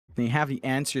They have the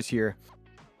answers here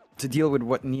to deal with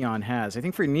what Neon has. I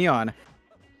think for Neon,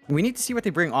 we need to see what they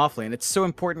bring offlane. It's so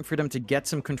important for them to get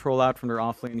some control out from their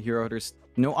offlane hero. There's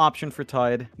no option for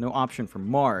Tide, no option for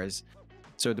Mars.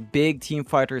 So the big team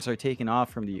fighters are taken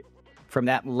off from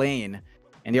that lane.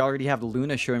 And they already have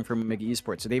Luna showing from Omega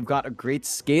Esports. So they've got a great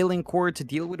scaling core to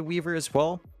deal with Weaver as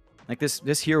well. Like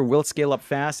this hero will scale up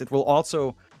fast. It will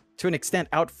also, to an extent,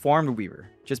 outfarm the Weaver.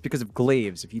 Just because of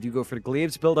Glaives. If you do go for the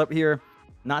Glaives build up here,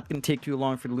 not going to take too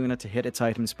long for the Luna to hit its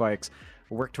item spikes.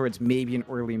 We'll work towards maybe an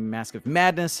early Mask of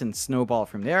Madness and snowball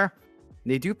from there.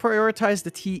 They do prioritize the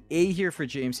TA here for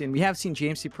Jamesy. And we have seen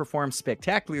Jamesy perform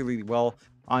spectacularly well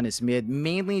on his mid.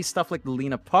 Mainly stuff like the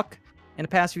Lena Puck. In the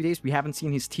past few days, we haven't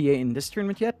seen his TA in this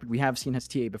tournament yet, but we have seen his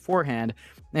TA beforehand.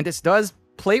 And this does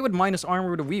play with minus armor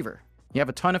with a Weaver. You have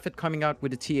a ton of it coming out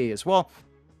with the TA as well.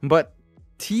 But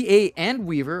TA and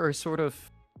Weaver are sort of,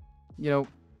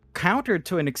 countered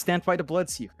to an extent by the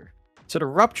Bloodseeker. So the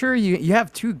Rupture, you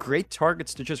have two great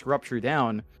targets to just Rupture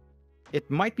down. It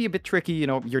might be a bit tricky,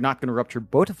 you're not going to Rupture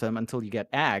both of them until you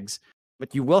get Ags.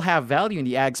 But you will have value in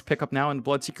the Ags pickup now in the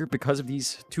Bloodseeker because of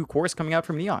these two cores coming out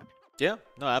from Neon. Yeah,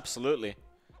 no, absolutely.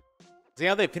 See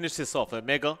how they finish this off.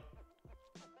 Omega.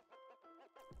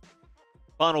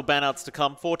 Final banouts to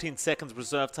come. 14 seconds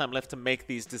reserve time left to make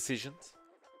these decisions.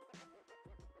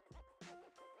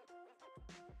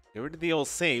 Get rid of the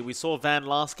LC. We saw Van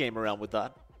last game around with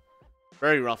that.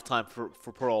 Very rough time for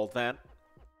poor old Van.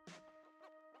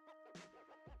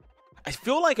 I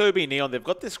feel like OB.Neon, they've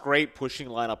got this great pushing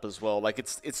lineup as well. Like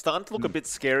it's starting to look a bit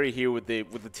scary here with the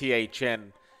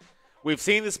THN. We've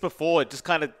seen this before. It just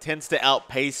kind of tends to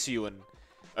outpace you, and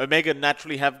Omega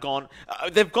naturally have gone.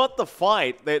 They've got the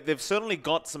fight. They've certainly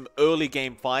got some early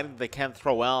game fighting they can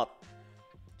throw out.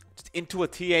 Just into a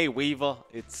TA Weaver,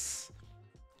 it's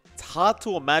hard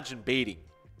to imagine beating.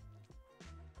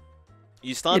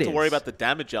 You start to worry about the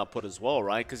damage output as well,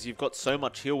 right? Because you've got so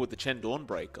much heal with the Chen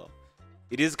Dawnbreaker.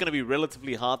 It is going to be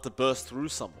relatively hard to burst through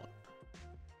someone.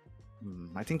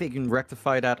 I think they can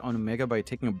rectify that on Omega by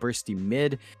taking a bursty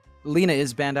mid. Lena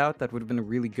is banned out. That would have been a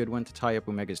really good one to tie up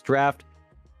Omega's draft.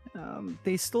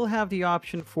 They still have the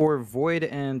option for Void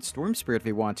and Storm Spirit if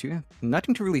they want to.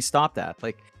 Nothing to really stop that.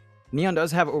 Like, Neon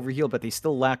does have overheal, but they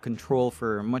still lack control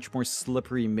for much more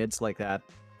slippery mids like that.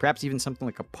 Perhaps even something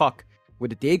like a Puck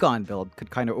with a Dagon build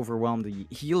could kind of overwhelm the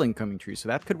healing coming through, so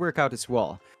that could work out as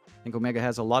well. I think Omega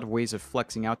has a lot of ways of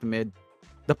flexing out the mid.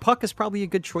 The Puck is probably a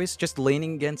good choice. Just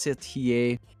laning against a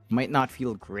TA might not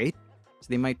feel great. So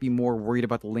they might be more worried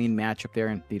about the lane matchup there,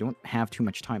 and they don't have too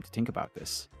much time to think about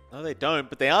this. No, they don't,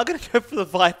 but they are going to go for the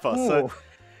Viper. Ooh. So,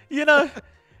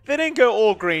 they didn't go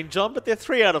all green, John, but they're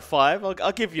 3 out of 5.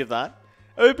 I'll give you that.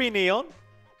 OB.Neon.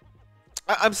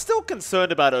 I'm still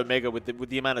concerned about Omega with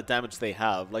the amount of damage they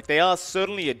have. Like, they are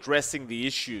certainly addressing the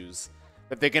issues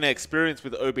that they're going to experience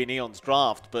with OB.Neon's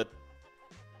draft, but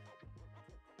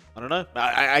I don't know.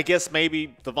 I guess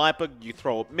maybe the Viper, you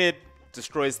throw it mid,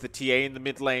 destroys the TA in the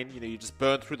mid lane. You just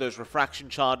burn through those refraction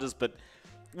charges, but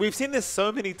we've seen this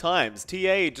so many times.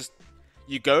 TA,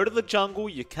 you go to the jungle,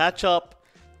 you catch up,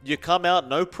 you come out,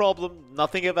 no problem.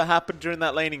 Nothing ever happened during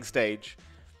that laning stage.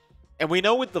 And we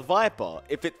know with the Viper,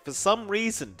 if it for some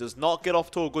reason does not get off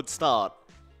to a good start,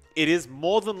 it is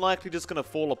more than likely just going to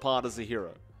fall apart as a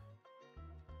hero.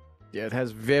 Yeah, it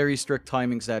has very strict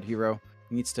timings, that hero.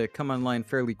 It needs to come online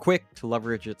fairly quick to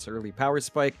leverage its early power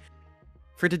spike.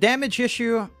 For the damage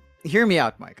issue, hear me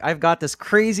out, Mike. I've got this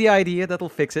crazy idea that'll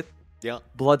fix it. Yeah.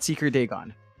 Bloodseeker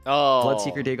Dagon. Oh.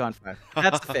 Bloodseeker Dagon 5.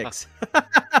 That's the fix.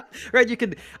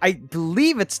 Right, I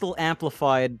believe it's still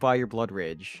amplified by your Blood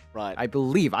Rage. Right. I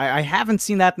believe. I haven't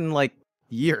seen that in, like,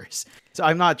 years. So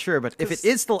I'm not sure, but if it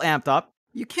is still amped up,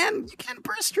 you can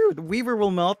burst through. The Weaver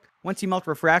will melt. Once you melt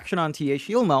Refraction on TA,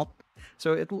 she'll melt.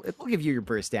 So it will give you your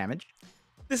burst damage.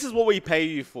 This is what we pay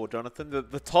you for, Jonathan.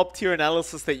 The top tier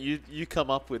analysis that you come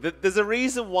up with. There's a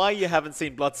reason why you haven't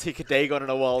seen Bloodseeker Dagon in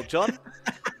a while, John.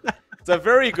 It's a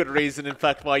very good reason, in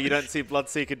fact, why you don't see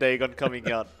Bloodseeker Dagon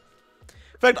coming out.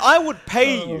 In fact, I would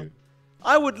pay you.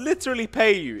 I would literally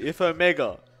pay you if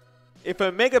Omega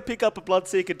pick up a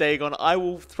Bloodseeker Dagon. I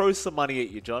will throw some money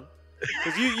at you, John,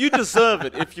 because you deserve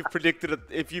it if you've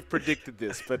predicted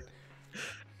this. But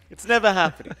it's never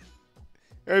happening.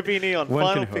 OB.Neon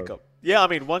final pickup. Yeah, I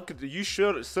mean, you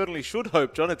certainly should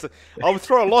hope, John. I would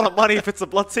throw a lot of money if it's a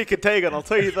Bloodseeker Dagon, I'll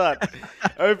tell you that.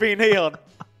 OB.Neon.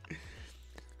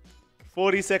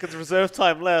 40 seconds reserve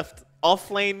time left. Off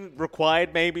lane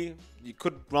required, maybe. You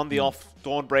could run the off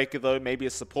Dawnbreaker, though. Maybe a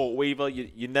support Weaver.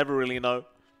 You never really know.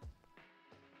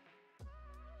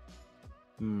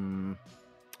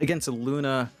 Against a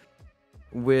Luna,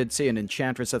 with, say, an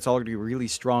Enchantress that's already a really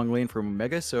strong lane from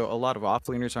Omega, so a lot of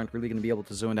offlaners aren't really going to be able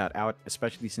to zone that out,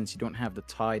 especially since you don't have the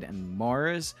Tide and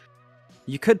Mars.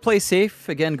 You could play safe.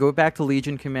 Again, go back to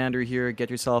Legion Commander here, get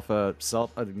yourself a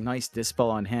nice Dispel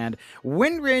on hand.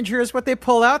 Wind Ranger is what they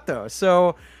pull out, though,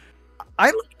 so I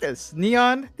like this.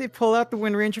 Neon, they pull out the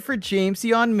Wind Ranger for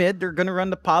Jamesy on mid. They're going to run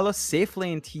the Palos safe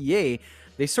lane TA.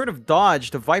 They sort of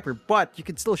dodged the Viper, but you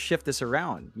could still shift this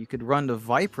around. You could run the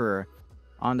Viper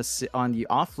on the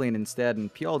off lane instead,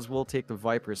 and PLs will take the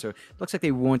Viper, so it looks like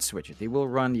they won't switch it. They will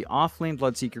run the off lane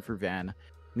Bloodseeker for Van.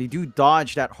 They do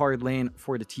dodge that hard lane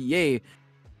for the TA.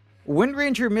 Wind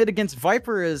Ranger mid against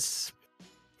Viper is...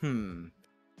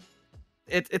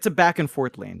 It's a back and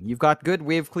forth lane. You've got good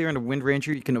wave clear on the Wind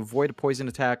Ranger. You can avoid a poison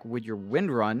attack with your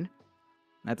Wind Run.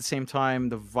 At the same time,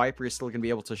 the Viper is still going to be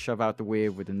able to shove out the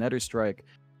wave with the Nether Strike,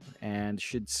 and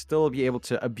should still be able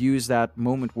to abuse that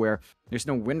moment where there's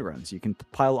no Wind Runs. You can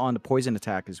pile on the poison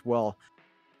attack as well.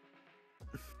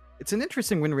 It's an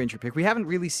interesting Wind Ranger pick. We haven't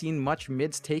really seen much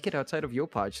mids take it outside of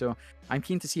Yopaj, so I'm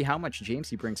keen to see how much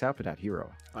Jamesy brings out for that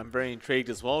hero. I'm very intrigued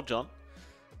as well, John.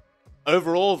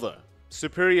 Overall, though,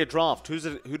 superior draft, who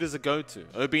does it go to?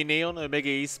 OB.Neon, Omega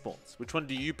Esports? Which one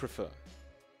do you prefer?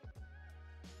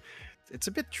 It's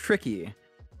a bit tricky.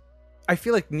 I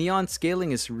feel like Neon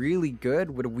scaling is really good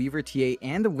with a Weaver TA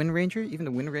and the Wind Ranger. Even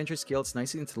the Wind Ranger scales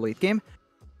nicely into the late game.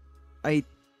 I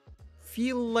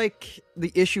feel like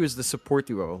the issue is the support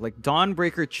duo. Like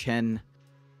Dawnbreaker, Chen.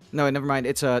 No, never mind.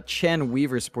 It's a Chen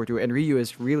Weaver support duo, and Ryu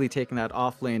is really taking that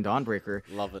off lane Dawnbreaker.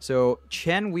 Love it. So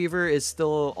Chen Weaver is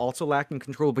still also lacking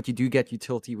control, but you do get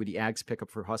utility with the Ags pickup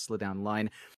for Hustler down the line.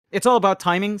 It's all about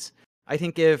timings. I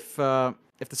think if the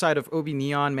side of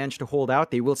OB.Neon managed to hold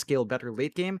out, they will scale better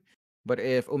late game. But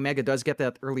if Omega does get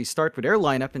that early start with their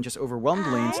lineup and just overwhelm the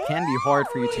lanes, it can be hard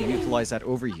for you to utilize that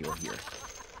overheal here.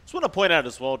 Just want to point out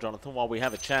as well, Jonathan, while we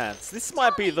have a chance, this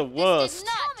might be the worst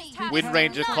Wind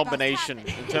Ranger combination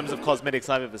in terms of cosmetics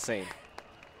I've ever seen.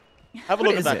 Have a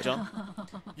look at that, John.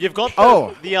 You've got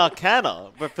the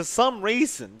Arcana, but for some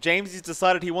reason, James has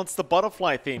decided he wants the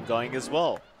butterfly theme going as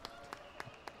well.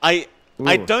 I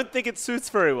don't think it suits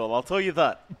very well, I'll tell you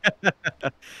that.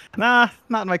 Nah,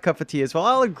 not my cup of tea as well.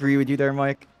 I'll agree with you there,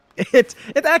 Mike. It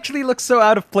actually looks so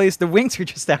out of place. The wings are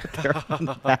just out there on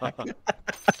the back.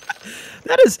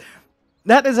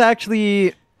 That is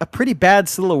actually a pretty bad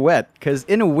silhouette, because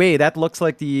in a way that looks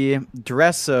like the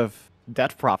dress of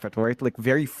Death Prophet, right? Like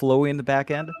very flowy in the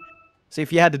back end. So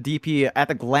if you had the DP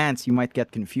at a glance, you might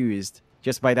get confused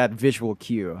just by that visual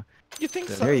cue. You think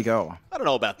so? There you go. I don't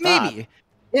know about that. Maybe.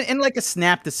 In like a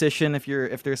snap decision,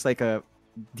 if there's like a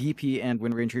DP and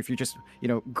Wind Ranger, if you're just,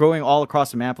 going all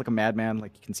across the map like a madman,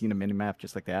 like you can see in the minimap,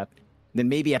 just like that, then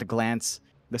maybe at a glance,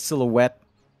 the silhouette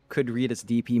could read as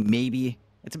DP, maybe.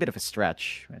 It's a bit of a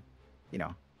stretch, but,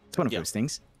 it's one of those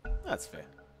things. That's fair.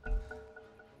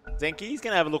 Zenki, he's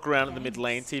going to have a look around in the mid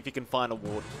lane, see if he can find a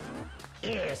ward.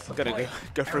 I've got to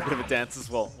go for a bit of a dance as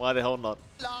well. Why the hell not?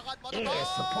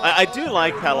 I do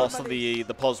like Palos on the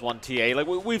POS 1 TA. Like,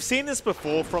 we've seen this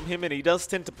before from him, and he does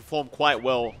tend to perform quite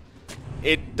well.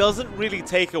 It doesn't really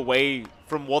take away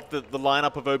from what the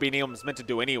lineup of OB.Neon is meant to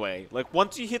do anyway. Like,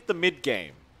 once you hit the mid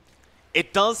game,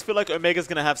 it does feel like Omega's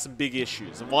going to have some big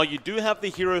issues. And while you do have the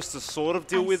heroes to sort of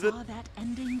deal with it,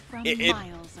 it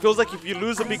feels like if you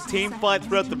lose a big team fight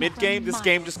throughout the mid game, this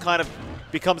game just kind of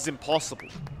becomes impossible.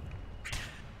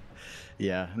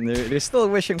 Yeah, and they're still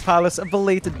wishing Palos a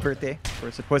belated birthday. Of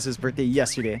course, it was his birthday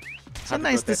yesterday. So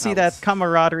nice to see that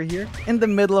camaraderie here in the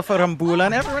middle of a Rambula,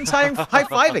 and everyone's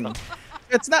high-fiving.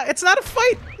 It's not a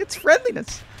fight. It's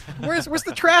friendliness. Where's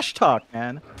the trash talk,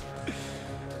 man?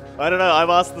 I don't know. I'm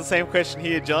asking the same question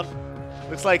here, John.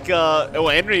 Looks like,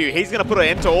 Enryu, he's going to put an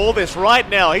end to all this right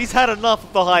now. He's had enough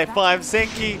of the high five.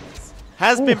 Zenki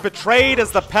has been betrayed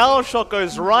as the power shot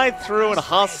goes right through, and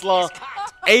Hustler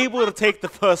able to take the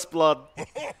first blood.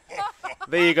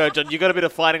 There you go, John. You got a bit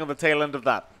of fighting on the tail end of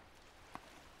that.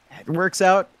 It works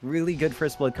out. Really good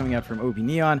first blood coming out from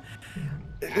OB.Neon.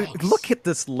 Look at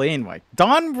this lane, Mike.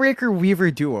 Dawnbreaker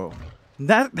Weaver duo.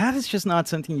 That is just not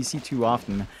something you see too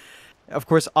often. Of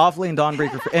course, off-lane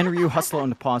Dawnbreaker for Enryu, Hustler on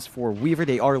the pause for Weaver.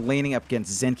 They are laning up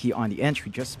against Zenki on the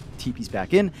entry, just TP's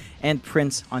back in, and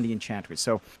Prince on the Enchantress.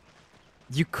 So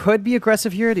you could be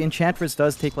aggressive here. The Enchantress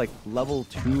does take like level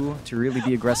 2 to really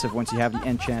be aggressive once you have the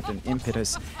Enchant and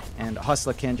Impetus, and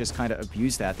Hustler can just kind of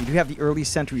abuse that. They do have the early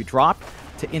Sentry drop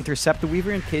to intercept the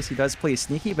Weaver in case he does play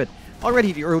sneaky, but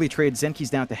already the early trade, Zenki's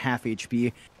down to half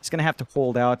HP. He's going to have to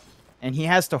hold out, and he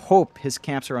has to hope his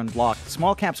camps are unblocked.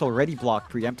 Small camps already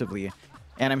blocked preemptively,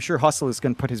 and I'm sure Hustler is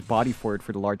going to put his body forward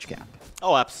for the large camp.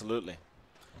 Oh, absolutely.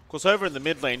 course, over in the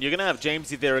mid lane, you're going to have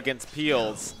Jamesy there against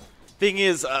Peels. Thing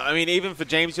is, I mean, even for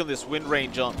Jamesy on this Wind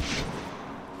Ranger,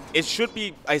 it should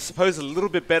be, I suppose, a little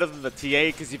bit better than the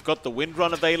TA because you've got the Wind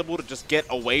Run available to just get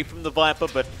away from the Viper,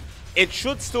 but it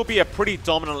should still be a pretty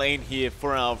dominant lane here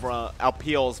for our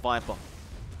Peels Viper.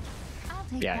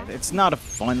 Yeah, it's not a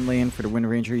fun lane for the Wind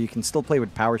Ranger. You can still play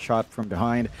with Power Shot from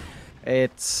behind.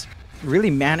 It's really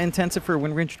mana intensive for a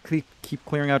Wind Ranger to keep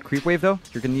clearing out Creep Wave, though.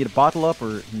 You're going to need a Bottle Up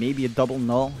or maybe a Double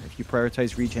Null if you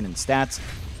prioritize regen and stats.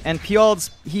 And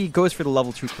Piold's, he goes for the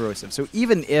level 2 Corrosive. So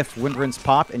even if Wind Runs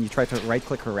pop and you try to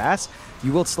right-click Harass,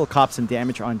 you will still cop some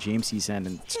damage on Jamesy's end.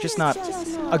 And it's just not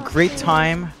a great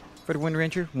time for the Wind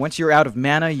Ranger. Once you're out of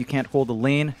mana, you can't hold the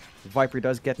lane. The Viper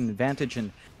does get an advantage,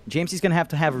 and Jamesy's going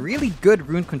to have really good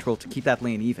rune control to keep that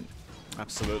lane even.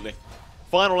 Absolutely.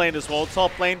 Final lane as well.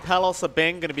 Top lane, Palos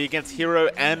Abeng going to be against Hero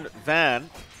and Van.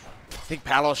 I think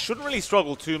Palos shouldn't really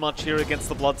struggle too much here against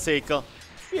the Bloodseeker.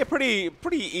 Be a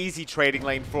pretty easy trading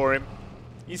lane for him.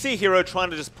 You see Hero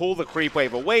trying to just pull the creep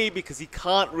wave away because he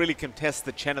can't really contest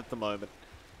the Chen at the moment.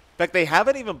 In fact, they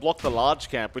haven't even blocked the large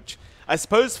camp, which I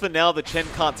suppose for now the Chen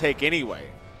can't take anyway.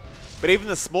 But even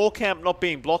the small camp not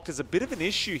being blocked is a bit of an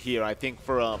issue here, I think,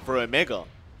 for Omega.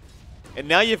 And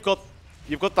now you've got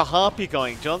the Harpy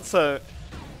going, John. So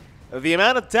the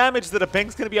amount of damage that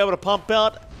Abeng's going to be able to pump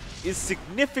out is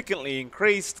significantly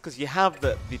increased because you have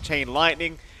the Chain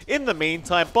Lightning. In the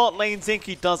meantime, bot lane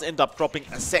Zenki does end up dropping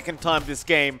a second time this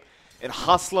game, and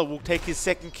Hustler will take his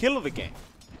second kill of the game.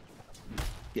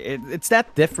 It's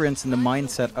that difference in the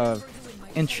mindset of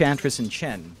Enchantress and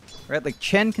Chen, right? Like,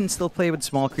 Chen can still play with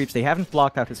small creeps. They haven't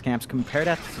blocked out his camps. Compare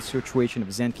that to the situation of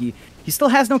Zenki. He still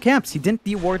has no camps. He didn't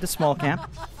deward the small camp.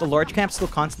 The large camp still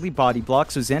constantly body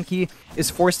blocks, so Zenki is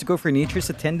forced to go for Nature's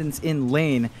Attendance in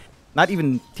lane. Not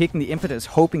even taking the impetus,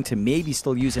 hoping to maybe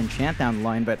still use Enchant down the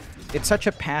line, but it's such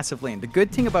a passive lane. The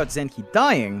good thing about Zenki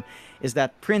dying is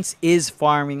that Prince is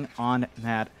farming on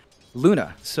that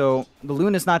Luna. So the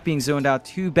Luna's not being zoned out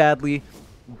too badly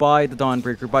by the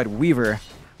Dawnbreaker, by the Weaver,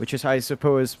 which is, I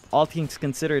suppose, all things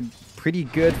considered, pretty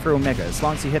good for Omega. As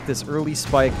long as you hit this early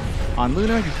spike on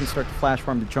Luna, you can start to flash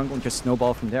farm the jungle and just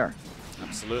snowball from there.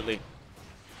 Absolutely.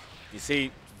 You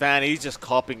see, Van, he's just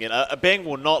copying it. Abeng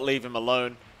will not leave him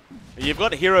alone. You've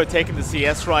got Hero taking the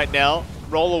CS right now.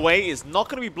 Roll away is not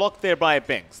going to be blocked there by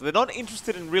Abeng. So they're not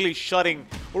interested in really shutting,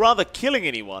 or rather killing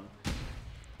anyone,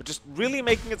 but just really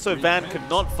making it so Van could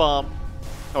not farm.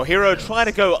 Oh, Hero trying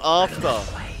to go after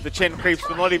the Chen creeps,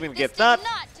 but not even get that.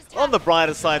 On the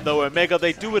brighter side though, Omega,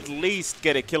 they do at least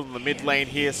get a kill in the mid lane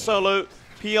here. Solo,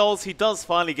 Piols, he does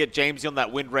finally get Jamesy on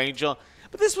that Wind Ranger,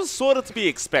 but this was sort of to be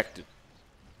expected.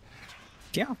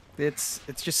 Yeah, it's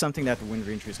just something that the Wind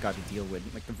Ranger's got to deal with.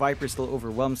 Like, the Viper still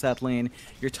overwhelms that lane.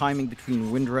 Your timing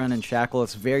between Wind Run and Shackle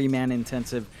is very mana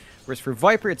intensive. Whereas for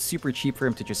Viper, it's super cheap for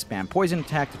him to just spam Poison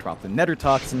Attack, to drop the Nether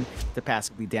Toxin, to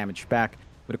passively damage back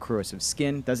with a Corrosive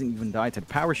Skin. Doesn't even die to the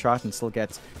Power Shot and still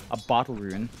gets a Bottle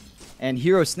Rune. And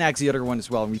Hero snags the other one as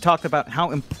well. And we talked about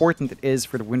how important it is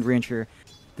for the Wind Ranger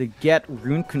to get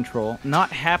rune control.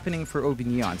 Not happening for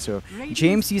OB.Neon. So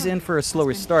Jamesy's in for a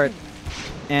slower start.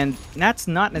 And that's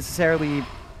not necessarily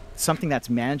something that's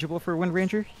manageable for Wind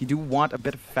Ranger. You do want a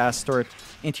bit of a fast start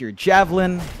into your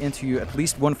Javelin, into at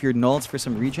least one of your Nulls for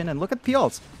some regen. And look at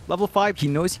Piols. Level 5, he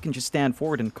knows he can just stand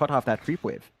forward and cut off that creep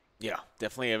wave. Yeah,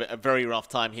 definitely a very rough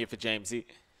time here for Jamesy.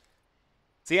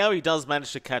 See how he does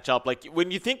manage to catch up. Like,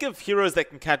 when you think of heroes that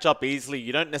can catch up easily,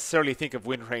 you don't necessarily think of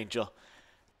Wind Ranger.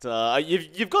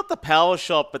 You've got the Power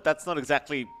Shot, but that's not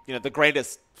exactly, you know, the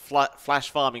greatest flash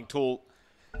farming tool.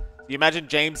 You imagine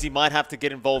Jamesy might have to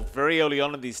get involved very early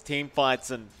on in these team fights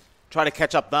and try to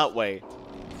catch up that way.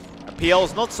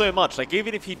 PL's not so much. Like,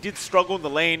 even if he did struggle in the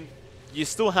lane, you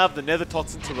still have the Nether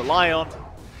Toxin to rely on.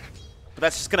 But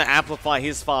that's just going to amplify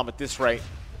his farm at this rate.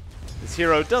 This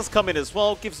Hero does come in as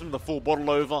well, gives him the full bottle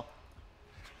over. I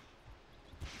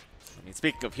mean,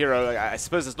 speaking of Hero, I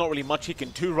suppose there's not really much he can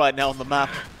do right now on the map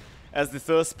as the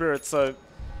Thirst Spirit. So,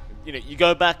 you know, you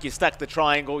go back, you stack the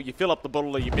triangle, you fill up the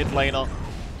bottle of your mid laner.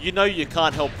 You know you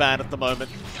can't help Van at the moment.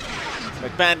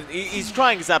 Like, Van, he's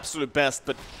trying his absolute best,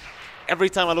 but every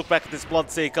time I look back at this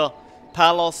Bloodseeker,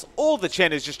 Palos, all the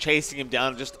Chen is just chasing him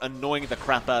down, just annoying the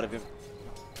crap out of him.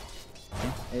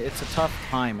 It's a tough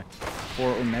time for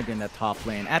Omega in that top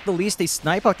lane. At the least, they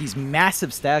snipe out these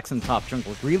massive stacks in top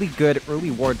jungle. Really good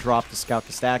early ward drop to scout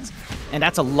the stacks. And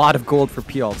that's a lot of gold for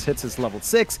Piols. Hits his level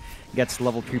 6, gets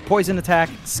level 3 poison attack,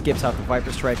 skips out the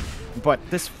Viper Strike. But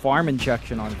this farm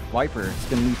injection on Viper is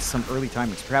going to lead to some early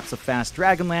timings. Perhaps a fast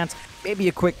Dragon Lance, maybe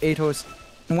a quick Atos.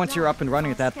 And once you're up and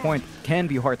running at that point, it can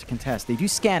be hard to contest. They do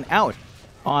scan out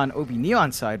on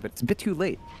OB.Neon's side, but it's a bit too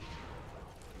late.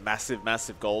 Massive,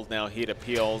 massive gold now here to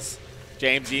Peels.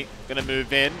 Jamesy gonna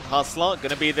move in. Hustler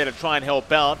gonna be there to try and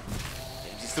help out.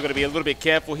 Jamesy still gonna be a little bit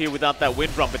careful here without that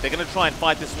wind drum, but they're gonna try and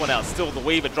fight this one out. Still the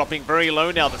Weaver dropping very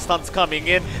low now. The stun's coming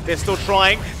in. They're still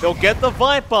trying. They'll get the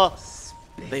Viper.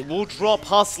 They will drop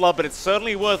Hustler, but it's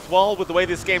certainly worthwhile with the way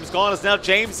this game's gone. As now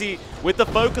Jamesy with the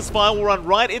focus fire will run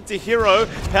right into Hero.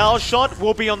 Power shot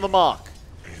will be on the mark.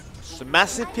 So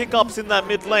massive pickups in that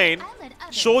mid lane.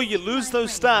 Sure, you lose those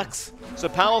stacks, so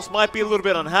Palos might be a little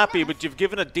bit unhappy, but you've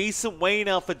given a decent way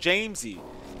now for Jamesy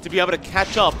to be able to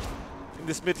catch up in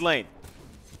this mid lane.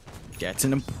 Yeah, it's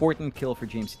an important kill for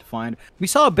Jamesy to find. We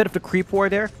saw a bit of the creep war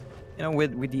there, you know,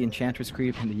 with the Enchantress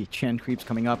creep and the Chen creeps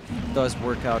coming up. It does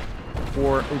work out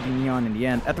for OB.Neon in the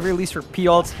end. At the very least for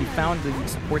Peels, he found the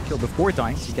support kill before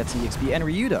dying, so he gets the EXP. And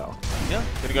Ryu though. Yeah,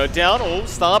 gonna go down. Oh,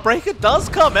 Starbreaker does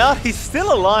come out. He's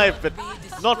still alive, but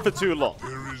not for too long.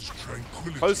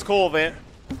 Close call there.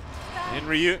 And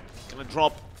Ryu gonna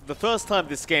drop for the first time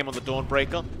this game on the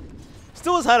Dawnbreaker.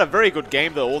 Still has had a very good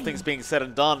game though, all things being said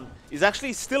and done. He's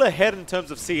actually still ahead in terms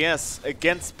of CS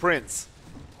against Prince.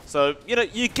 So, you know,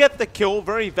 you get the kill,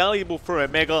 very valuable for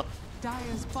Omega.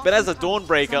 But as a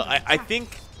Dawnbreaker, I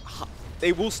think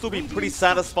they will still be pretty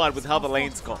satisfied with how the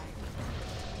lane's gone.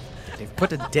 They've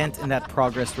put a dent in that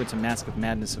progress towards a Mask of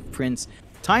Madness of Prince.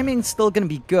 Timing's still gonna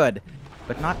be good,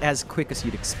 but not as quick as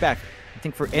you'd expect. I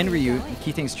think for Enryu, the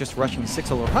key thing is just rushing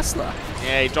 6-0 Hustler.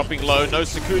 Yeah, dropping low, no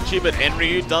Sakuchi, but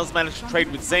Enryu does manage to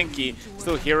trade with Zenki.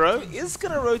 Still Hero is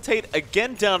going to rotate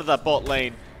again down to that bot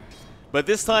lane. But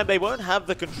this time they won't have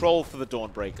the control for the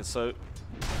Dawnbreaker, so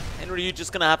Enryu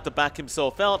just going to have to back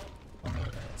himself out.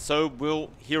 So will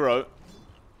Hero.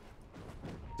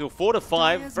 Still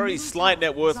 4-5, very slight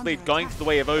net worth lead going to the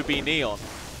way of OB.Neon.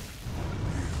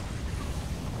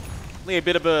 Only a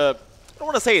bit of a, I don't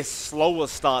want to say a slower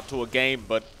start to a game,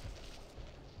 but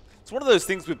it's one of those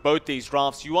things with both these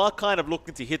drafts. You are kind of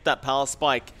looking to hit that power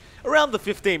spike around the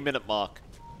 15-minute mark.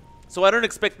 So I don't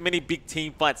expect many big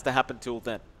team fights to happen till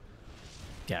then.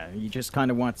 Yeah, you just kind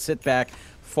of want to sit back,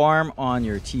 farm on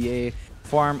your TA,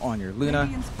 farm on your Luna.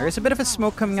 There's a bit of a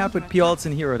smoke coming out with Peels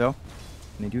and Hero though.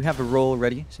 And they do have a roll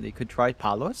ready, so they could try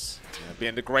Palos. Yeah,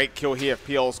 being a great kill here if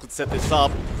Peels could set this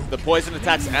up. The poison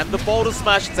attacks and the boulder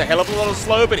smash. It's a hell of a lot of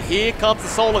slow, but here comes the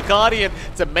Solar Guardian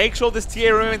to make sure this TA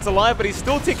remains alive, but he's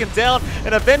still ticking down,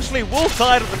 and eventually will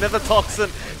tie to the Nether Toxin.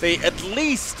 They at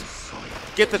least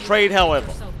get the trade,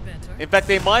 however. In fact,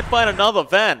 they might find another.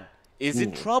 Van is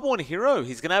in trouble on Hero.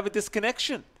 He's going to have a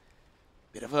disconnection.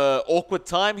 Bit of an awkward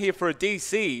time here for a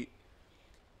DC.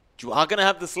 You are going to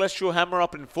have the Celestial Hammer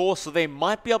up in force, so they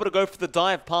might be able to go for the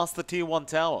dive past the Tier 1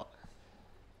 tower.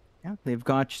 Yeah, they've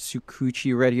got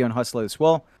Tsukuchi ready on Hustler as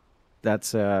well.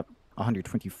 That's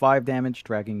 125 damage,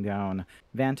 dragging down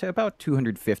Van to about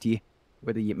 250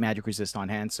 with the magic resist on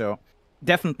hand. So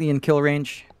definitely in kill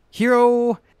range.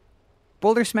 Hero,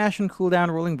 Boulder Smash and cooldown,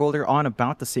 Rolling Boulder on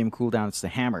about the same cooldown as the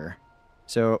Hammer.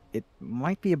 So it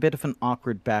might be a bit of an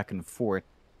awkward back and forth.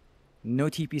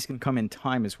 No TPs can come in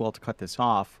time as well to cut this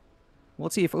off. We'll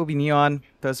see if OB.Neon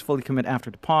does fully commit after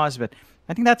the pause, but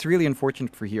I think that's really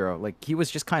unfortunate for Hero. Like, he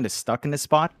was just kind of stuck in this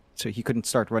spot, so he couldn't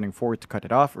start running forward to cut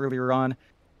it off earlier on.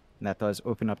 And that does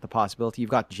open up the possibility.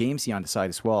 You've got Jamesy on the side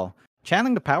as well,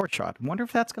 channeling the power shot. Wonder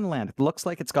if that's going to land. It looks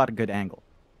like it's got a good angle.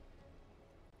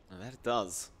 And that it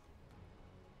does.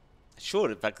 Sure,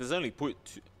 in fact, there's only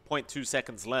 0.2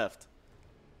 seconds left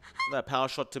for that power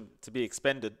shot to be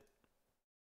expended.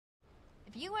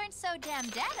 If you weren't so damn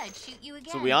dead, I'd shoot you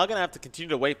again. So we are going to have to continue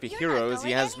to wait for Hero as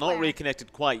he has not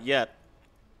reconnected quite yet.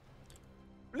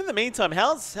 But in the meantime,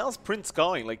 how's Prince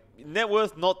going? Like, net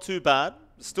worth not too bad.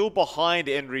 Still behind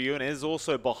Enryu and is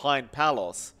also behind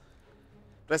Palos.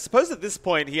 But I suppose at this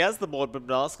point, he has the Morbid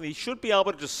Mask and he should be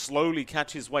able to just slowly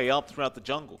catch his way up throughout the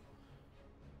jungle.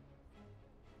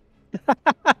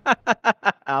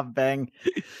 Ah, bang.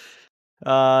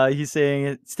 He's saying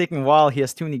it's taking a while. He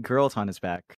has too many girls on his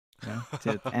back.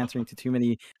 Yeah, answering to too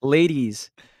many ladies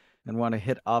and want to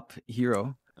hit up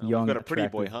Hero. Young, got a pretty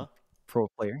boy, huh? Pro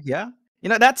player. Yeah. You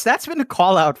know, that's been a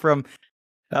call out from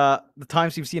the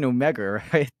times we've seen Omega,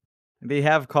 right? They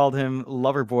have called him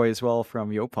Lover Boy as well from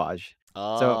Yopaj.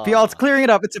 So Peel's clearing it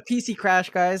up. It's a PC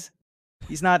crash, guys.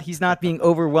 He's not being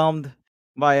overwhelmed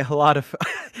by a lot of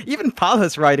even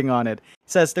Paula's writing on it.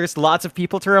 Says there's lots of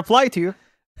people to reply to.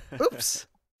 Oops.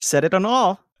 Said it on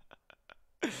all.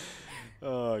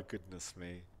 Oh, goodness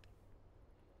me.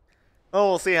 Oh,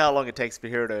 we'll see how long it takes for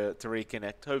Hero to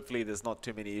reconnect. Hopefully there's not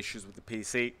too many issues with the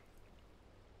PC.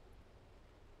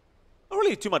 Not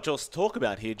really too much else to talk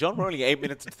about here, John. We're only 8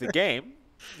 minutes into the game.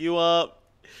 You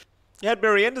had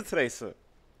Merienda today, sir.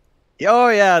 Oh,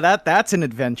 yeah, that's an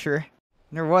adventure.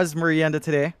 There was merienda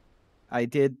today. I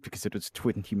did, because it was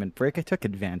 20-minute break, I took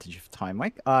advantage of time,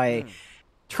 Mike. I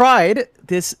tried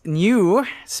this new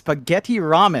spaghetti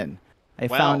ramen I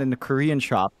found Wow. in the Korean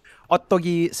shop.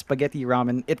 Ottogi spaghetti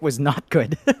ramen. It was not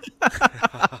good.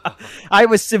 I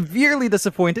was severely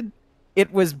disappointed.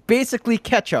 It was basically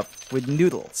ketchup with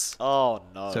noodles. Oh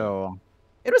no. So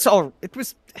it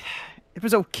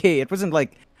was okay. It wasn't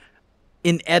like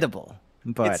inedible,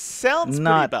 It but sounds pretty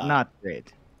not bad.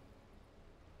 great.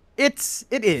 It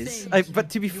is. But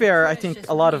to be fair, I think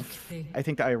I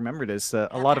think I remember this. A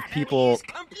lot of people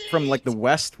from like the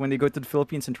West, when they go to the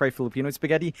Philippines and try Filipino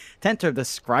spaghetti, tend to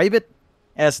describe it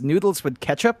as noodles with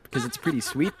ketchup because it's pretty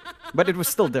sweet. But it was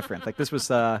still different. Like this was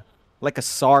like a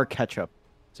sour ketchup,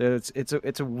 so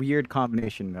it's a weird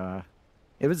combination.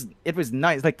 It was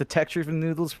nice. Like the texture of the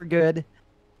noodles were good.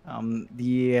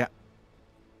 The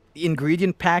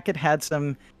ingredient packet had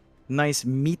some nice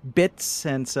meat bits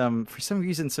and some, for some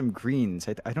reason, some greens.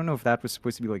 I don't know if that was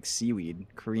supposed to be like seaweed,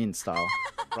 Korean style,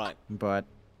 Right. but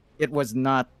it was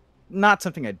not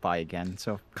something I'd buy again.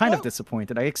 So kind of Well-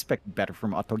 disappointed. I expect better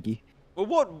from Otogi.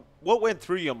 Well, what went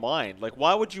through your mind? Like,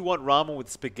 why would you want ramen with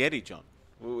spaghetti, John?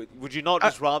 Would you not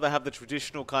just rather have the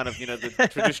traditional kind of, the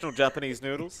traditional Japanese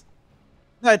noodles?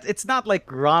 No, it's not like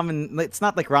ramen. It's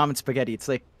not like ramen spaghetti. It's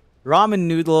like ramen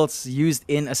noodles used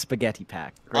in a spaghetti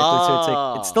pack, right? So it's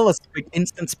like it's still a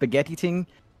instant spaghetti thing,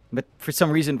 but for some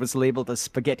reason it was labeled as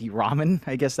spaghetti ramen.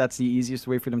 I guess that's the easiest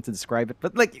way for them to describe it.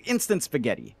 But like instant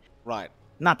spaghetti, Right.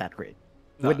 not that great.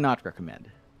 No. Would not recommend.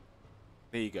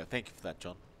 There you go. Thank you for that,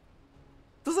 John.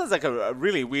 This sounds like a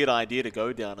really weird idea to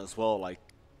go down as well. Like,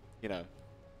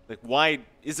 why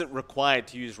is it required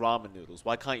to use ramen noodles?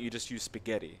 Why can't you just use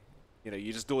spaghetti?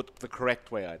 You just do it the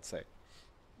correct way, I'd say.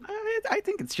 I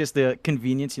think it's just the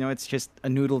convenience. It's just a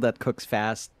noodle that cooks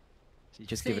fast. So you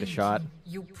just give it a shot.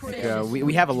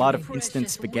 We have a lot of instant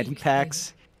spaghetti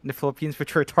packs in the Philippines,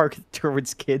 which are targeted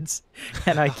towards kids,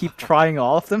 and I keep trying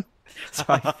all of them. So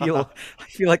I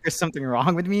feel like there's something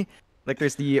wrong with me. Like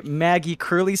there's the Maggie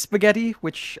curly spaghetti,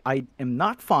 which I am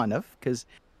not fond of because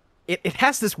it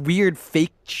has this weird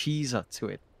fake cheese to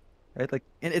it, right? Like,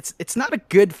 and it's not a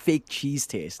good fake cheese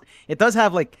taste. It does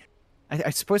have like, I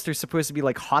suppose there's supposed to be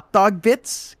like hot dog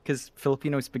bits because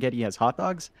Filipino spaghetti has hot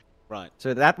dogs. Right.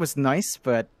 So that was nice,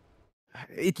 but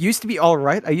it used to be all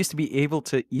right. I used to be able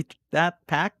to eat that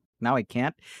pack. Now I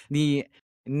can't. The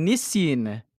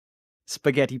Nissin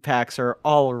spaghetti packs are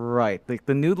all right. Like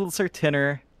the noodles are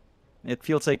thinner. It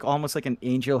feels like almost like an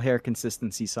angel hair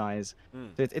consistency size.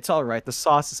 It's all right. The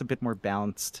sauce is a bit more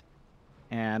balanced.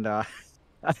 And I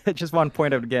just want to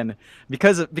point out again,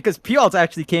 because Pialt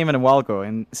actually came in a while ago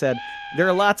and said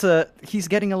he's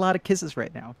getting a lot of kisses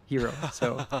right now, Hero.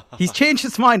 So he's changed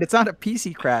his mind. It's not a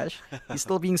PC crash. He's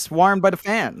still being swarmed by the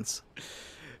fans.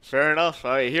 Fair enough.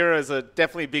 Hero is a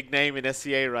definitely big name in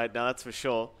SCA right now, that's for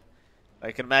sure.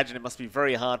 I can imagine it must be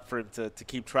very hard for him to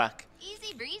keep track.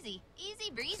 Easy breezy. Easy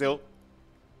breezy. Still.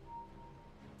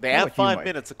 They How have about you, 5 Mike?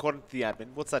 minutes according to the admin.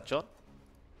 What's that, John?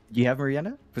 Do you have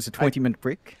merienda? Was it a 20-minute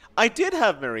break? I did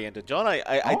have merienda, John.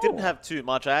 I didn't Oh. have too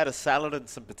much. I had a salad and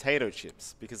some potato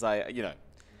chips because I didn't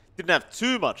have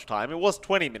too much time. It was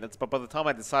 20 minutes, but by the time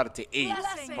I decided to eat,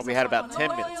 probably had about 10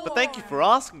 minutes. But thank you for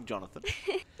asking, Jonathan.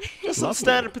 Just some Lovely.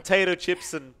 standard potato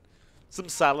chips and some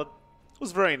salad. It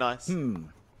was very nice.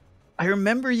 I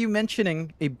remember you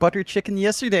mentioning a butter chicken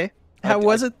yesterday. How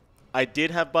was it? I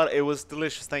did have butter. It was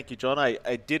delicious. Thank you, John.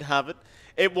 I did have it.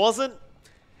 It wasn't.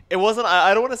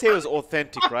 I don't want to say it was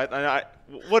authentic, right?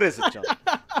 What is it, John?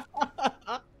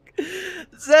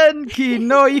 Zenki,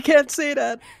 no, you can't say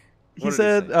that. He What did he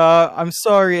said, say? I'm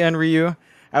sorry, Enryu.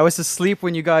 I was asleep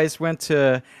when you guys went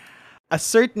to a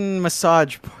certain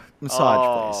massage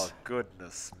Oh, place.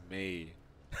 goodness me.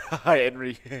 Hi,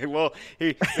 Henry. Well,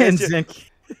 And Zenki,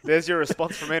 there's your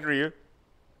response from Henry.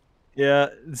 yeah,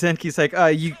 Zenki's like,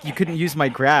 you couldn't use my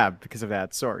grab because of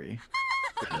that. Sorry.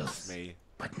 Goodness me.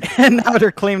 And now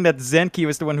they're claiming that Zenki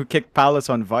was the one who kicked Palace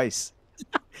on Vice.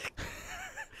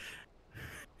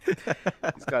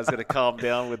 This guy's gonna calm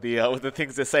down with the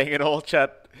things they're saying in all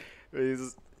chat.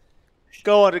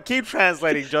 Go on, keep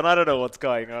translating, John. I don't know what's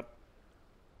going on.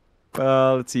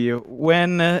 Let's see.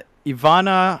 When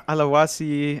Ivana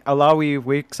Alawi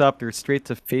wakes up, they're straight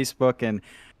to Facebook, and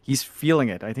he's feeling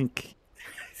it. I think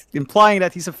implying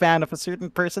that he's a fan of a certain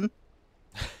person.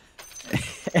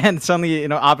 And suddenly,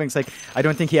 Abing's like, I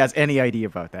don't think he has any idea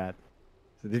about that.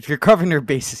 So if you're covering their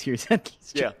bases here,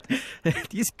 Yeah.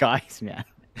 these guys, man.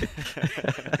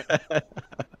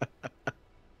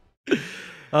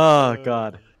 Oh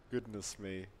God. Goodness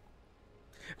me.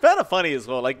 Kind of funny as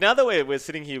well. Like, now that we're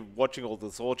sitting here watching all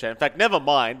this all chat, in fact, never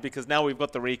mind, because now we've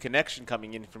got the reconnection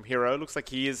coming in from Hero. Looks like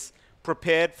he is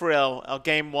prepared for our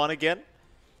game 1 again.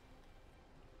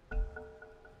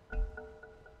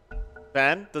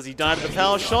 Van, does he die to the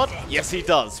power shot? Yes, he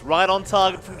does. Right on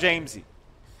target from Jamesy.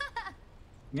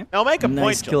 Yep. Now, make a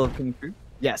nice point, kill John. coming through.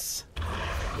 Yes.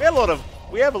 We have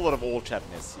a lot of all chat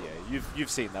in SCA. You've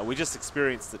seen that. We just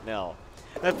experienced it now.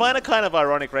 And I find it kind of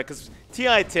ironic, right? Because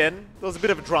TI-10, there was a bit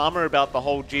of drama about the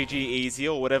whole GG easy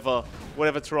or whatever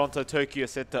Toronto Tokyo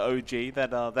said to OG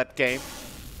that game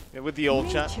with the all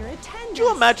chat. Do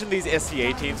you imagine these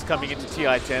SCA teams coming into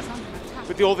TI-10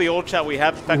 with all the all chat we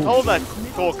have? In fact, hold that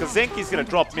thought, because Zenki's going to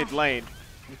drop mid lane.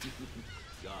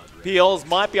 PLs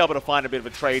might be able to find a bit of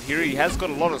a trade here. He has got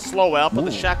a lot of slow out, but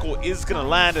the shackle is going to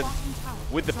land, and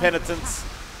with the penitence,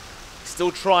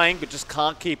 still trying, but just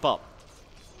can't keep up.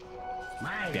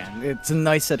 Yeah, it's a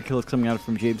nice set of kills coming out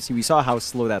from JBC. We saw how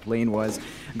slow that lane was.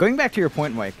 Going back to your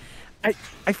point, Mike, I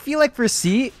feel like for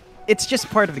C, it's just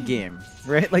part of the game,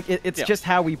 right? Like, it's just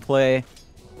how we play.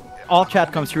 All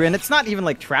chat comes through, and it's not even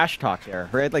like trash talk there,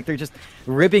 right? Like, they're just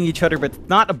ribbing each other, but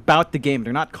not about the game.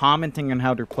 They're not commenting on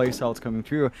how their playstyle is coming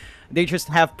through. They just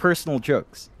have personal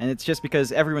jokes, and it's just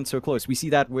because everyone's so close. We see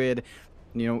that with,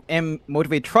 you know,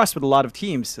 Motivate Trust with a lot of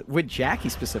teams. With Jackie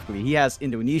specifically, he has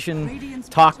Indonesian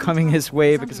talk coming his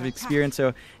way because of experience.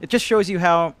 So it just shows you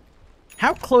how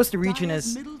close the region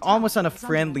is, almost on a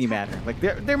friendly manner. Like,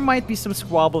 there might be some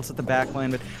squabbles at the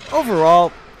backline, but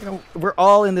overall, you know, we're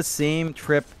all in the same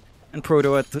trip. And Pro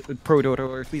Dota,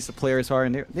 or at least the players are,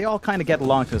 and they all kind of get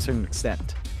along to a certain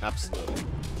extent. Absolutely.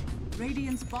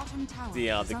 Radiant's bottom tower The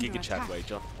is Giga under Chat attack. way,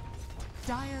 John.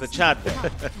 Dire's The chat middle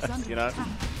bit, tower is under you know? attack.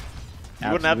 You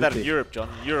wouldn't have that in Absolutely. Europe, John.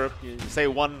 In Europe, you say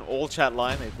one all chat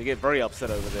line, they get very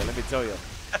upset over there, let me tell you.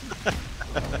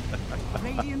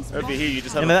 Radiant's Over bottom here, you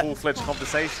just have And a that- full-fledged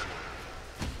conversation.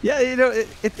 Yeah, you know,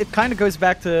 it kind of goes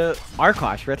back to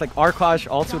Arkosh, right? Like, Arkosh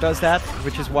also does that,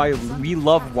 which is why we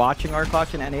love watching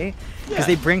Arkosh in NA, because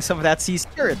they bring some of that C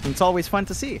spirit, and it's always fun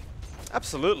to see.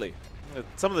 Absolutely.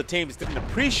 Some of the teams didn't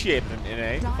appreciate it in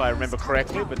NA, if I remember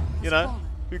correctly, but, you know,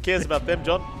 who cares about them,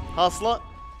 John? Hustler,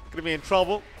 gonna be in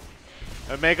trouble.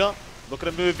 Omega, looking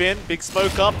to move in. Big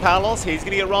smoke up. Palos, he's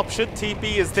going to get ruptured.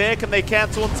 TP is there. Can they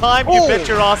cancel in time? You bet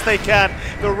your ass they can.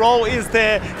 The roll is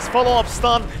there. His follow-up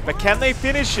stun, but can they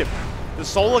finish him? The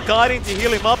Solar guiding to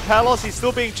heal him up. Palos, he's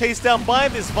still being chased down by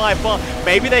this Viper.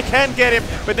 Maybe they can get him,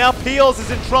 but now Peels is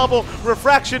in trouble.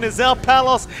 Refraction is out.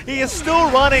 Palos, he is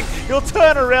still running. He'll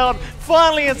turn around.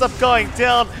 Finally ends up going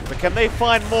down, but can they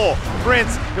find more?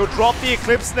 Prince, he'll drop the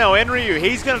Eclipse now. Enryu,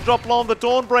 he's going to drop low on the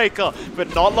Dawnbreaker,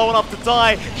 but not low enough to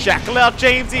die. Shackle out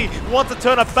Jamesy, wants to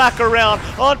turn it back around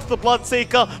onto the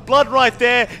Bloodseeker. Blood right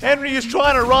there. Enryu's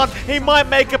trying to run. He might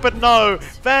make it, but no.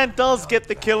 Van does get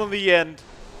the kill in the end.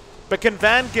 But can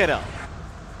Van get out?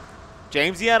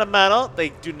 Jamesy out of mana. They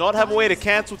do not have a way to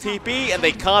cancel TP, and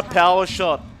they can't power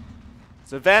shot.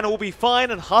 So Van will be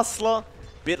fine, and Hustler,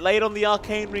 bit late on the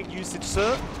Arcane Ring usage,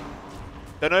 sir.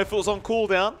 Don't know if it was on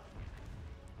cooldown,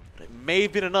 but it may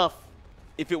have been enough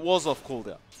if it was off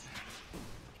cooldown.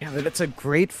 Yeah, but it's a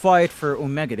great fight for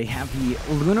Omega. They have the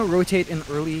Luna rotate in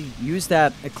early, use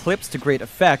that Eclipse to great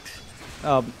effect.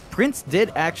 Prince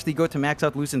did actually go to max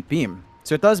out Lucent Beam,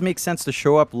 so it does make sense to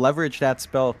show up, leverage that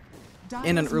spell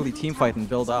in an early team fight and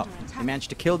build up. They managed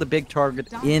to kill the big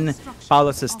target in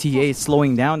Palos' TA,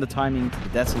 slowing down the timing to the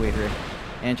Desolator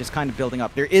and just kind of building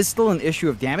up. There is still an issue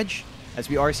of damage, as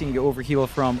we are seeing the overheal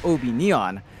from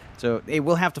OB.Neon, so they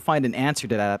will have to find an answer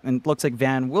to that, and it looks like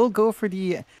Van will go for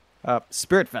the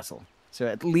Spirit Vessel. So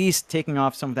at least taking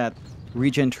off some of that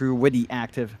regen true with the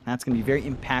active. That's going to be very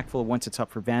impactful once it's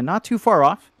up for Van. Not too far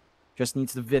off. Just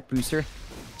needs the Vit booster.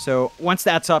 So once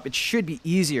that's up, it should be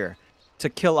easier to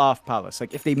kill off Palos.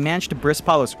 Like, if they managed to brisk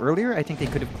Palos earlier, I think they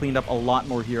could have cleaned up a lot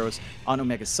more heroes on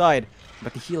Omega's side.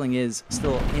 But the healing is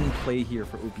still in play here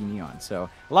for OB.Neon. So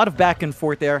a lot of back and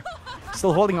forth there.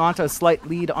 Still holding on to a slight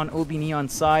lead on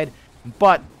OB.Neon's side.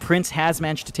 But Prince has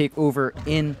managed to take over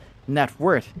in net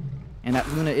worth. And that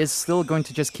Luna is still going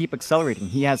to just keep accelerating.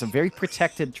 He has a very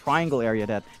protected triangle area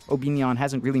that OB.Neon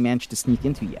hasn't really managed to sneak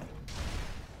into yet.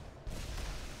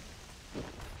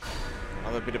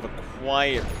 Another bit of a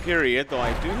quiet period, though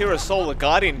I do hear a Solar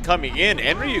Guardian coming in.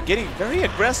 Enryu getting very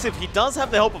aggressive. He does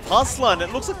have the help of Hustler, and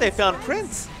it looks like they found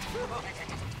Prince.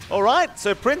 Alright,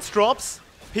 so Prince drops.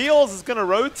 Peels is going to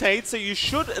rotate, so you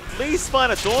should at least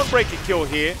find a Dawnbreaker kill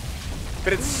here.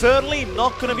 But it's certainly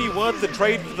not going to be worth the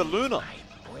trade for the Luna.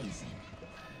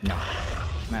 No.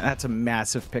 That's a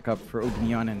massive pickup for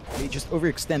OB.Neon, and they just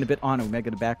overextend a bit on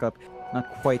Omega to back up. not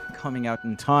quite coming out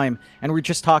in time. And we're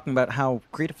just talking about how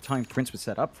great of a time Prince was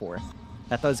set up for.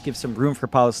 That does give some room for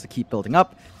Palos to keep building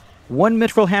up. One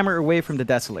Mithril Hammer away from the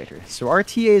Desolator. So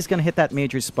RTA is going to hit that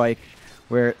major spike,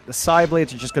 where the Psy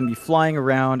Blades are just going to be flying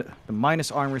around. The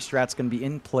minus armor strat's going to be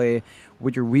in play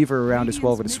with your Weaver around as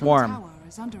well with a Swarm.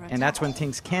 And that's when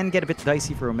things can get a bit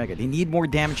dicey for Omega. They need more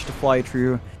damage to fly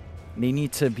through. They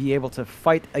need to be able to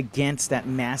fight against that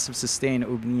massive sustain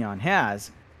OB.Neon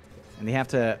has. And they have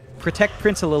to protect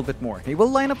Prince a little bit more. They will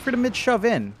line up for the mid shove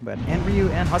in, but Enryu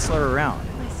and Hustler are around.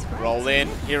 Roll in,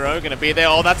 Hero gonna be there.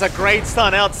 Oh, that's a great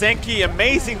stun out. Zenki,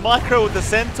 amazing micro with the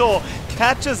Centaur.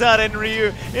 Catches out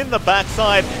Enryu in the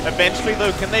backside. Eventually,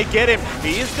 though, can they get him?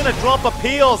 He is gonna drop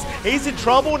appeals. He's in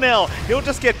trouble now. He'll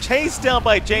just get chased down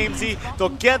by Jamesy. They'll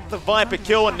get the Viper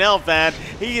kill, and now Van,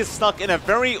 he is stuck in a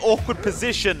very awkward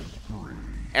position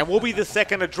and will be the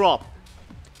second to drop.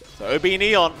 So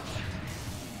OB.Neon,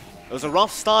 it was a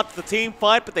rough start to the team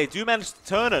fight, but they do manage to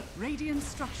turn it.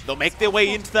 They'll make their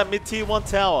way into that mid-tier 1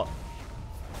 tower.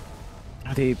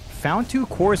 They found 2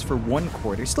 cores for 1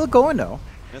 core. They're still going, though.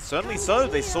 And certainly so.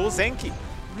 They saw Zenki.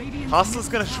 Hustler's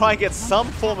going to try and get some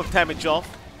form of damage off.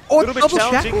 A little bit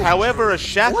challenging, shackle? however, a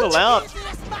shackle out.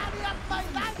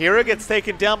 Hero gets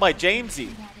taken down by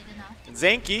Jamesy. And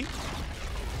Zenki,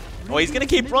 well, he's going to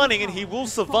keep running, and he will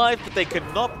survive, but they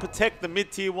cannot protect the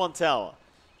mid-tier 1 tower.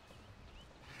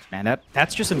 Man,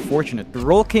 that's just unfortunate. The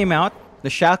roll came out, the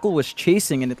shackle was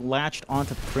chasing, and it latched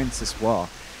onto Prince as well.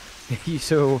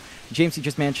 So Jamesy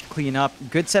just managed to clean up.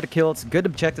 Good set of kills, good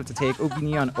objective to take.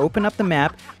 OB.Neon open up the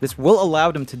map. This will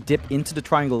allow them to dip into the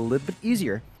triangle a little bit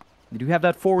easier. They do have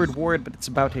that forward ward, but it's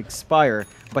about to expire.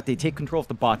 But they take control of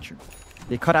the bot tree.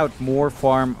 They cut out more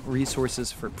farm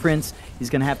resources for Prince. He's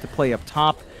going to have to play up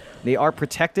top. They are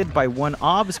protected by 1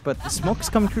 OBS, but the smoke is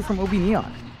coming through from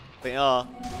OB.Neon. They are.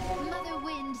 Mother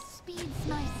Wind speeds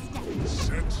my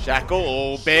steps. Shackle,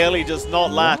 oh, barely does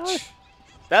not latch.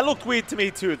 That looked weird to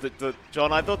me too,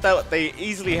 John. I thought that they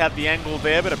easily had the angle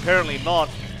there, but apparently not.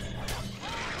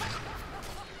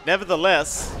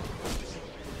 Nevertheless,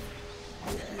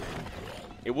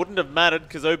 it wouldn't have mattered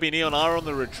because OB.Neon are on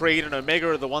the retreat and Omega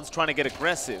are the ones trying to get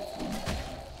aggressive.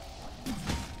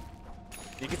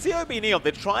 You can see OB.Neon,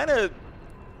 they're trying to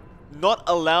not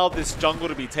allow this jungle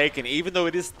to be taken, even though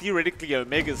it is theoretically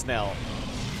Omega's now.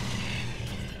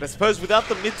 But I suppose without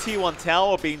the mid-tier 1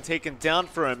 tower being taken down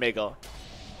for Omega,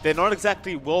 they're not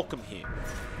exactly welcome here.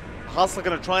 Hustler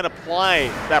going to try and apply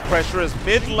that pressure as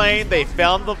mid lane. They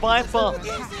found the Viper.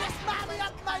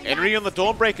 Henry on the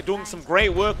Dawnbreaker doing some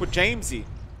great work with Jamesy.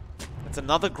 That's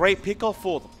another great pickoff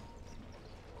for them.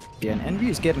 Yeah, and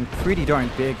Envy is getting pretty darn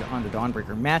big on the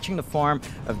Dawnbreaker. Matching the farm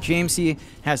of Jamesy,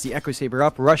 has the Echo Saber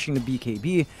up, rushing the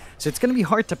BKB. So it's going to be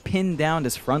hard to pin down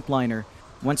this frontliner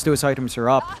once those items are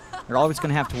up. They're always going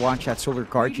to have to watch that Solar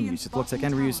Guardian use. It looks like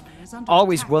Enryu's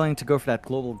always willing to go for that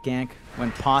global gank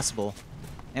when possible.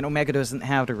 And Omega doesn't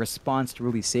have the response to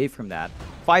really save from that.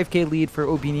 5k lead for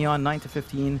OB.Neon,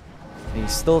 9-15. They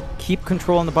still keep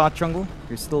control in the bot jungle.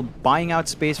 They're still buying out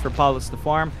space for Palos to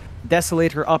farm.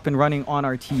 Desolator up and running on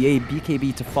RTA,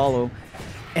 BKB to follow.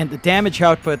 And the damage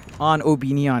output on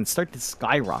OB.Neon start to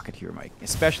skyrocket here, Mike.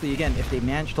 Especially, again, if they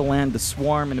manage to land the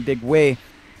Swarm in a big way.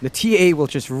 The TA will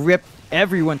just rip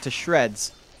everyone to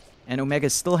shreds. And Omega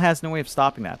still has no way of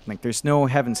stopping that. Like, there's no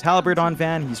Heaven's Halberd on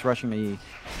Van. He's rushing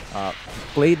the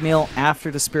Blade Mail after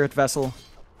the Spirit Vessel.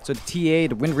 So the TA,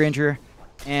 the Wind Ranger,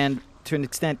 and to an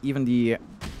extent, even the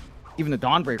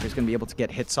Dawnbreaker is going to be able to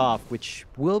get hits off, which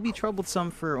will be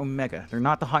troublesome for Omega. They're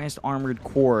not the highest armored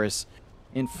cores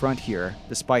in front here,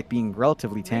 despite being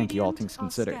relatively tanky, all things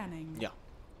considered. Yeah.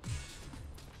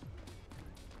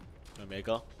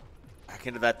 Omega. Back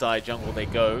into that Dire jungle they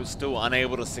go, still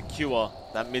unable to secure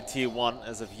that mid-tier 1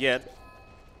 as of yet.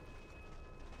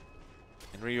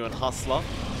 And Ryu and Hustler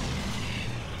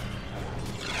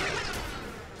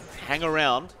hang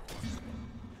around.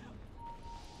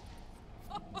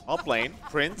 Top lane,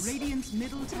 Prince.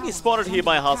 He's spotted here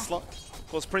by Hustler. Of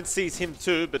course, Prince sees him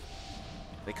too, but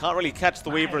they can't really catch the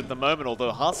Weaver at the moment,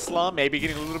 although Hustler may be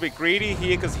getting a little bit greedy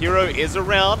here because Hero is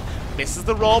around. Misses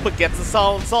the roll, but gets the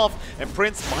silence off. And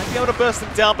Prince might be able to burst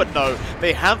him down, but no.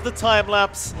 They have the time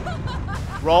lapse.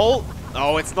 Roll.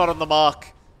 Oh, it's not on the mark.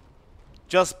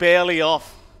 Just barely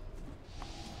off.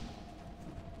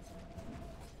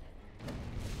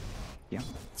 Yeah,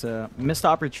 it's a missed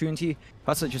opportunity.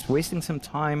 Hustler just wasting some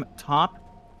time top.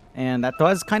 And that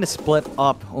does kind of split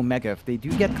up Omega. If they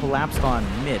do get collapsed on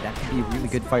mid, that could be a really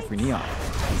good fight for Neon.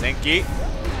 Zenki.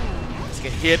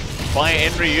 Get hit by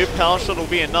Enryu. Power shot will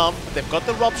be enough. They've got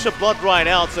the Rupture Blood right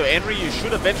out, so Enryu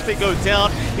should eventually go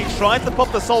down. He tried to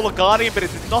pop the Solar Guardian, but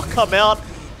it did not come out.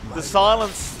 The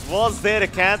silence was there to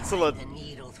cancel it.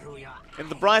 In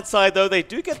the bright side, though, they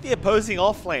do get the opposing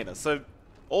offlaner. So,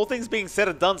 all things being said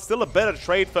and done, still a better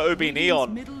trade for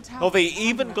OB.Neon. Oh, they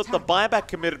even got the buyback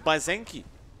committed by Zenki.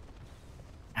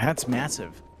 That's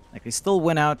massive. Like, they still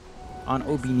went out on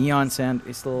OB.Neon's end.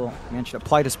 They still managed to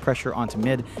apply this pressure onto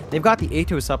mid. They've got the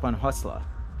Atos up on Hustler,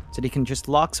 so they can just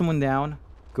lock someone down,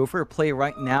 go for a play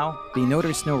right now. They know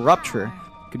there's no rupture.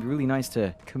 Could be really nice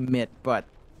to commit, but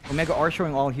Omega are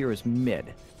showing all heroes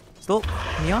mid. Still,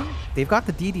 Neon, they've got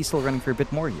the DD still running for a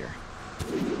bit more here.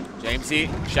 Jamesy,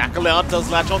 shackle out,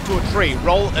 does latch onto a tree.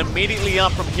 Roll immediately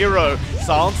up from Hero.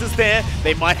 Silence is there.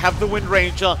 They might have the Wind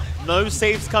Ranger. No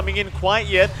saves coming in quite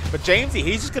yet, but Jamesy,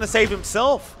 he's just going to save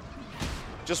himself.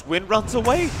 Just Wind runs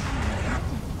away.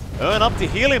 Earn up to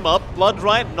heal him up. Blood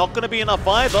right, not going to be enough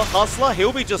either. Hustler,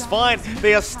 he'll be just fine.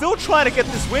 They are still trying to get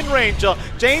this Wind Ranger.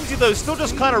 Jamesy, though, still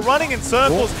just kind of running in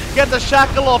circles. Get the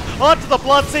shackle off onto the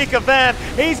Bloodseeker van.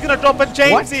 He's going to drop it.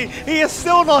 Jamesy, he is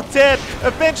still not dead.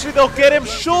 Eventually, they'll get him.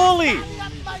 Surely.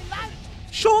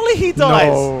 Surely he dies.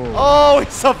 No. Oh,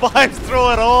 he survives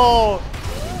through it all.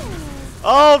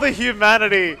 Oh, the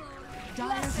humanity.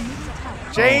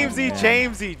 Jamesy,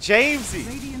 Jamesy.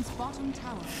 Radiant's bottom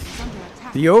tower is under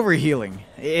attack. The overhealing.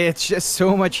 It's just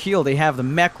so much heal. They have the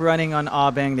mech running on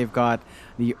Abeng. They've got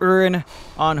the Urn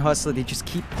on Hustler. They just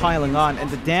keep piling on, and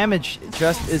the damage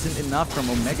just isn't enough from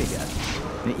Omega yet.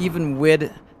 And even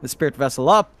with the Spirit Vessel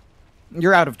up,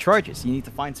 you're out of charges. You need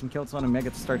to find some kills on Omega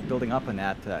to start building up on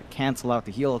that to cancel out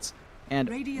the heals. And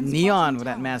Neon, with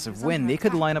that massive win, they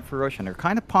could line up for Roshan. They're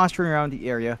kind of posturing around the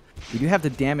area. They do have the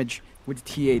damage with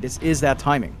TA. This is that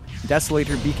timing.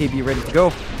 Desolator, BKB ready to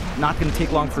go. Not going to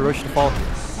take long for Roshan to fall.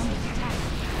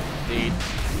 Indeed.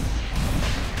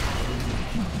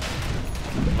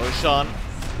 Roshan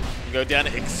can go down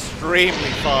extremely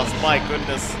fast. My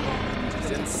goodness.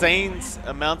 It's insane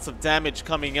amounts of damage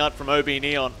coming out from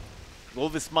OB.Neon. All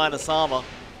this minus armor.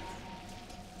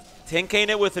 10k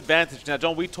net worth advantage. Now,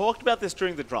 John, we talked about this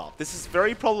during the draft. This is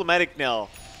very problematic now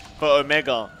for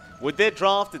Omega. With their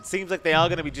draft, it seems like they are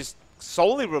going to be just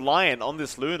solely reliant on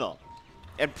this Luna.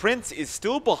 And Prince is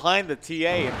still behind the TA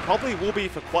and probably will be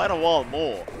for quite a while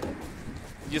more.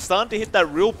 You're starting to hit that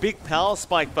real big power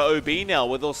spike for OB now,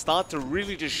 where they'll start to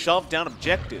really just shove down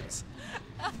objectives.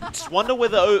 Just wonder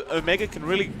whether Omega can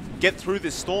really get through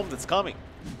this storm that's coming.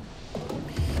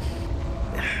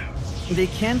 They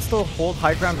can still hold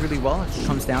high ground really well if it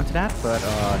comes down to that, but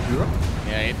Hero?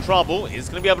 Yeah, in trouble. He's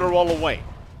going to be able to roll away.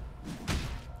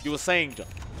 You were saying, John?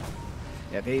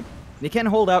 Yeah, they can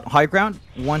hold out high ground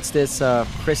once this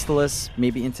Crystallis,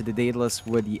 maybe into the Daedalus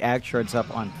with the Ag Shards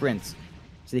up on Prince.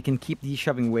 So they can keep these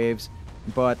shoving waves,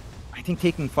 but I think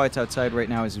taking fights outside right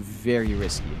now is very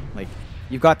risky. Like,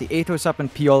 you've got the Atos up in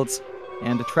Piolds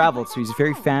and the Travel, so he's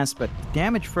very fast, but the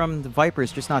damage from the Viper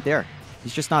is just not there.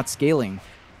 He's just not scaling.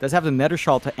 Does have the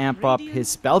Nethershall to amp up his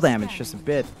spell damage just a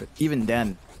bit, but even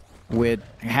then, with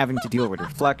having to deal with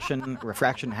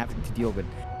refraction, having to deal with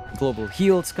global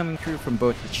heals coming through from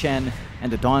both the Chen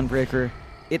and the Dawnbreaker,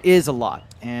 it is a lot.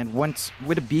 And once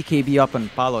with a BKB up on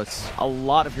Palos, a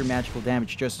lot of your magical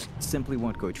damage just simply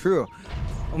won't go through.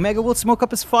 Omega will smoke up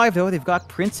his 5 though. They've got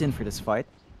Prince in for this fight.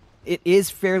 It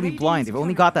is fairly blind. They've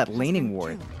only got that laning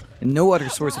ward. And no other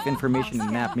source of information in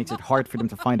the map makes it hard for them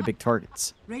to find the big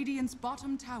targets. Radiant's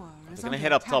bottom tower is They're going to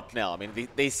head up top now. I mean,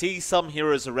 they see some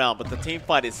heroes around, but the team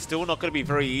fight is still not going to be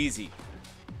very easy.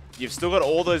 You've still got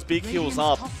all those big heals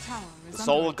up. The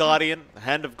Solar Guardian, the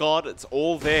Hand of God, it's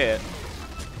all there.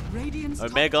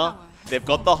 Omega, they've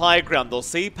got the high ground. They'll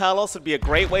see Palos. It'd be a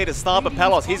great way to start, but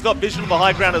Palos, he's got vision of the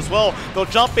high ground as well. They'll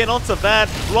jump in onto Van,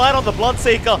 right on the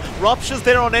Bloodseeker. Rupture's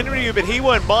there on Enryu, but he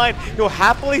won't mind. He'll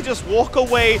happily just walk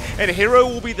away, and Hero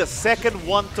will be the second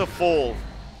one to fall.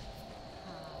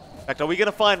 In fact, are we going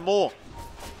to find more?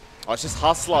 Oh, it's just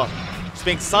Hustler. Just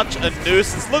being such a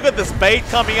nuisance. Look at this bait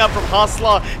coming up from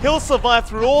Hustler. He'll survive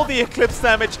through all the Eclipse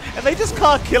damage, and they just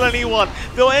can't kill anyone.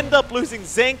 They'll end up losing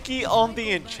Zenki on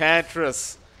the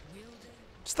Enchantress.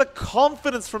 Just the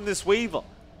confidence from this Weaver,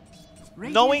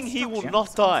 knowing he will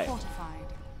not die.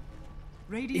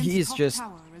 He's just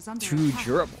too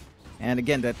durable. And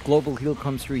again, that global heal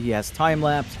comes through. He has time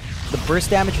lapse. The burst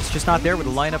damage is just not there with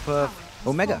the lineup of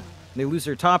Omega. They lose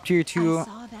their top tier 2.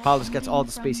 Paulus gets all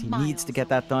the space he needs to get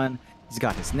that done. He's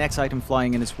got his next item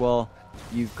flying in as well.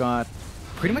 You've got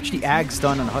pretty much the Ags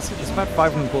done on Hustler. Just about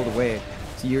 500 gold away.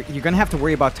 So you're going to have to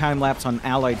worry about time lapse on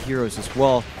allied heroes as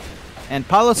well. And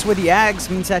Palos with the Ags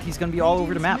means that he's going to be all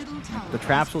over the map. The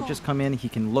traps will just come in. He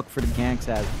can look for the ganks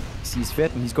as he sees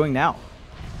fit, and he's going now.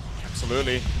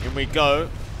 Absolutely. In we go.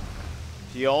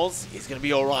 Heals. He's going to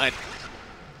be all right.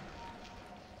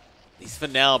 least for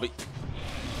now, but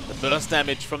the burst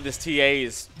damage from this TA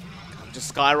is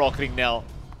just skyrocketing now.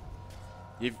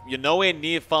 You're nowhere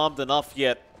near farmed enough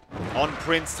yet on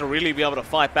Prince to really be able to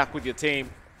fight back with your team.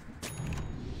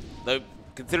 Though,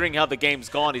 considering how the game's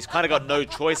gone, he's kind of got no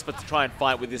choice but to try and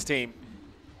fight with his team.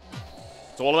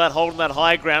 It's all about holding that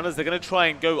high ground as they're going to try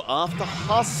and go after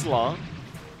Hustler.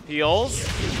 Heals.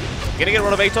 Going to get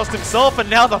rid of Atos himself, and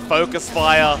now the focus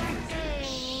fire.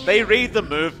 They read the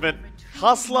movement.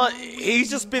 Hustler,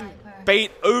 he's just been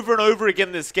bait over and over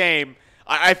again this game.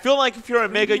 I feel like if you're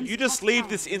Omega, you just leave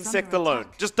this insect alone.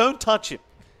 Just don't touch him.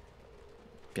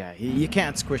 Yeah, you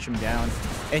can't squish him down.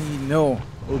 And you know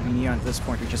OB.Neon at this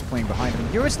point are just playing behind him.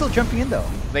 Hero's still jumping in though.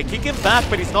 They kick him back,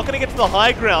 but he's not going to get to the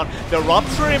high ground. They'll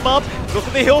rupture him up. Look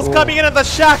at the hills coming in, and the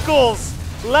shackles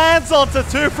lands onto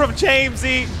 2 from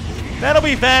Jamesy. That'll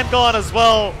be Vanguard as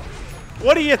well.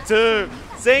 What do you do?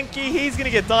 Zenki, he's going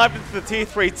to get dived into the tier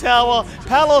 3 tower.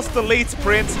 Palos deletes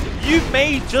Prince. You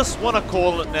may just want to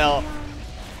call it now,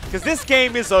 because this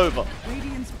game is over.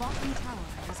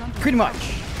 Pretty much.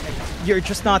 You're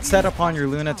just not set up on your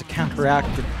Luna to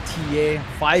counteract the TA.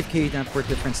 5k net worth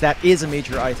difference. That is a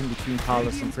major item between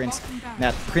Palos and Prince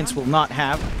that Prince will not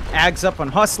have. Ags up on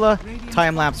Hustler.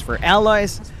 Time lapse for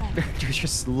allies. They're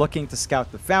just looking to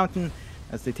scout the fountain.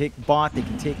 As they take bot, they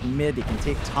can take mid, they can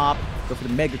take top, go for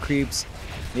the mega creeps.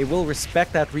 They will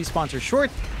respect that respawns are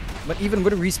short, but even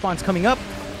with the respawns coming up,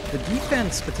 the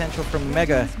defense potential from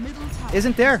Omega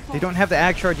isn't there. They don't have the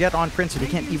Ag Shard yet on Prince, so they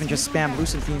can't even just spam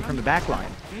Lucentine from the backline.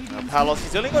 Palos,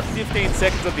 he's only got 15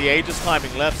 seconds of the Aegis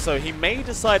timing left, so he may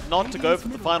decide not to go for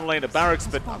the final lane of Barracks,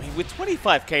 but I mean, with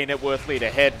 25k net worth lead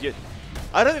ahead,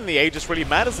 I don't think the Aegis really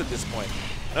matters at this point.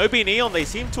 OB.Neon, they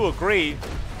seem to agree.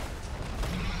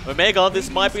 Omega,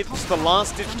 this might be just the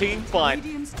last-ditch team fight.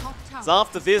 So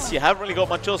after this, you haven't really got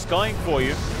much else going for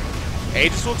you.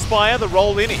 Aegis will expire, the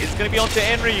roll in is going to be onto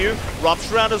Enryu.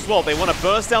 Rupture round as well. They want to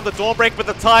burst down the Dawnbreak, but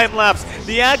the time lapse.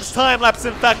 The Ags time lapse,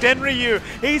 in fact, Enryu,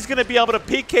 he's going to be able to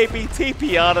PKB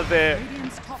TP out of there.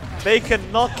 They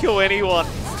cannot kill anyone.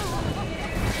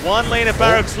 1 lane of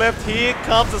Barracks left. Here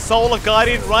comes the Solar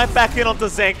Guardian right back in onto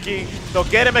Zenki. They'll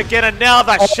get him again, and now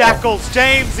the shackles.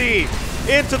 Jamesy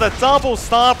into the double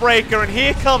Starbreaker, and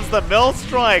here comes the Mel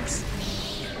Strikes.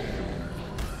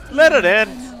 Let it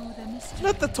end.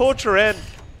 Let the torture end.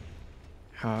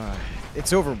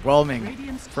 It's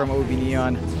overwhelming from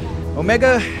OB.Neon.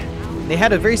 Omega, they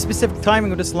had a very specific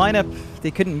timing with this lineup.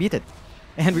 They couldn't meet it.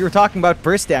 And we were talking about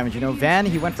burst damage. You know, Van,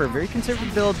 he went for a very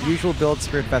conservative build, usual build,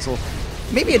 Spirit Vessel.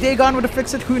 Maybe a Dagon would have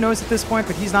fixed it, who knows at this point,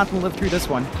 but he's not going to live through this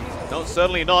one. No,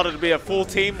 certainly not. It'll be a full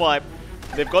team wipe.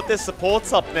 They've got their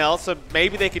supports up now, so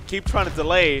maybe they could keep trying to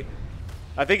delay.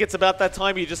 I think it's about that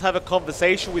time you just have a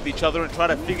conversation with each other and try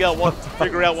to figure out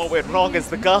what went wrong as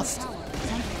the Gust.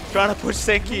 Trying to push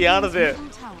Zenki out of there.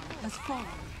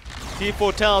 Tier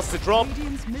 4 towers to drop.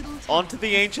 Onto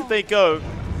the Ancient they go.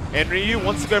 Enryu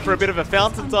wants to go for a bit of a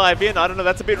fountain dive in. I don't know,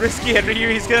 that's a bit risky. Enryu,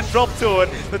 he's going to drop to it.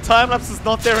 The time lapse is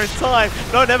not there in time.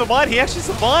 No, never mind, he actually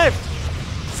survived.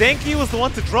 Zenki was the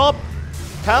one to drop.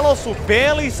 Palos will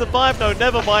barely survive. No,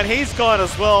 never mind. He's gone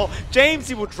as well.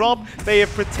 Jamesy will drop. They have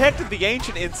protected the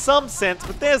Ancient in some sense,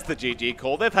 but there's the GG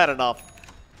call. They've had enough.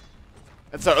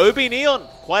 And so OB.Neon,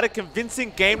 quite a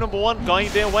convincing game number 1 going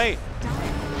their way.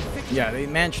 Yeah, they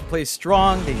managed to play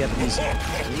strong. They get these.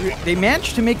 They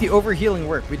managed to make the overhealing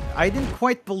work. I didn't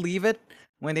quite believe it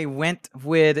when they went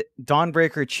with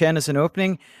Dawnbreaker Chen as an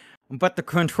opening. But the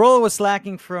control was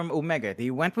lacking from Omega.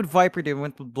 They went with Viper, they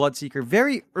went with Bloodseeker.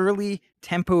 Very early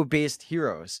tempo-based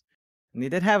heroes. And they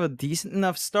did have a decent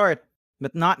enough start,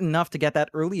 but not enough to get that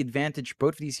early advantage.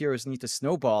 Both of these heroes need to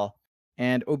snowball.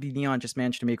 And OB.Neon just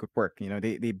managed to make it work. You know,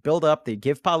 they build up, they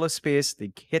give Palos space,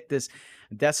 they hit this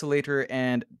Desolator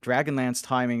and Dragonlance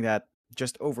timing that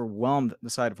just overwhelmed the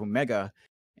side of Omega.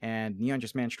 And Neon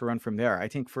just managed to run from there. I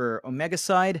think for Omega's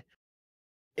side,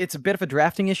 it's a bit of a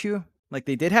drafting issue. Like,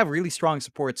 they did have really strong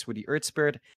supports with the Earth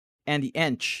Spirit and the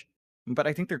Ench, but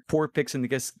I think they're core picks in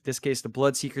this case, the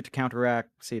Bloodseeker to counteract,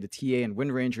 say, the TA and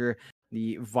Wind Ranger,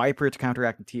 the Viper to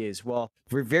counteract the TA as well.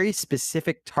 They're very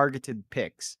specific, targeted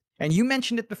picks. And you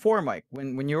mentioned it before, Mike,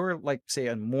 when you're, like, say,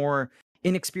 a more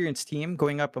inexperienced team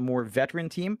going up a more veteran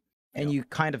team, and you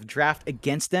kind of draft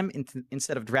against them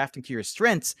instead of drafting to your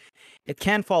strengths, it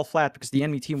can fall flat because the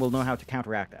enemy team will know how to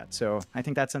counteract that. So I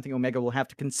think that's something Omega will have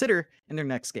to consider in their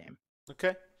next game.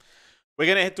 Okay. We're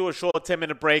going to head to a short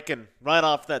 10-minute break, and right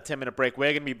after that 10-minute break,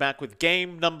 we're going to be back with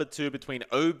game number 2 between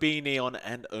OB.Neon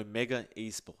and Omega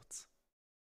Esports.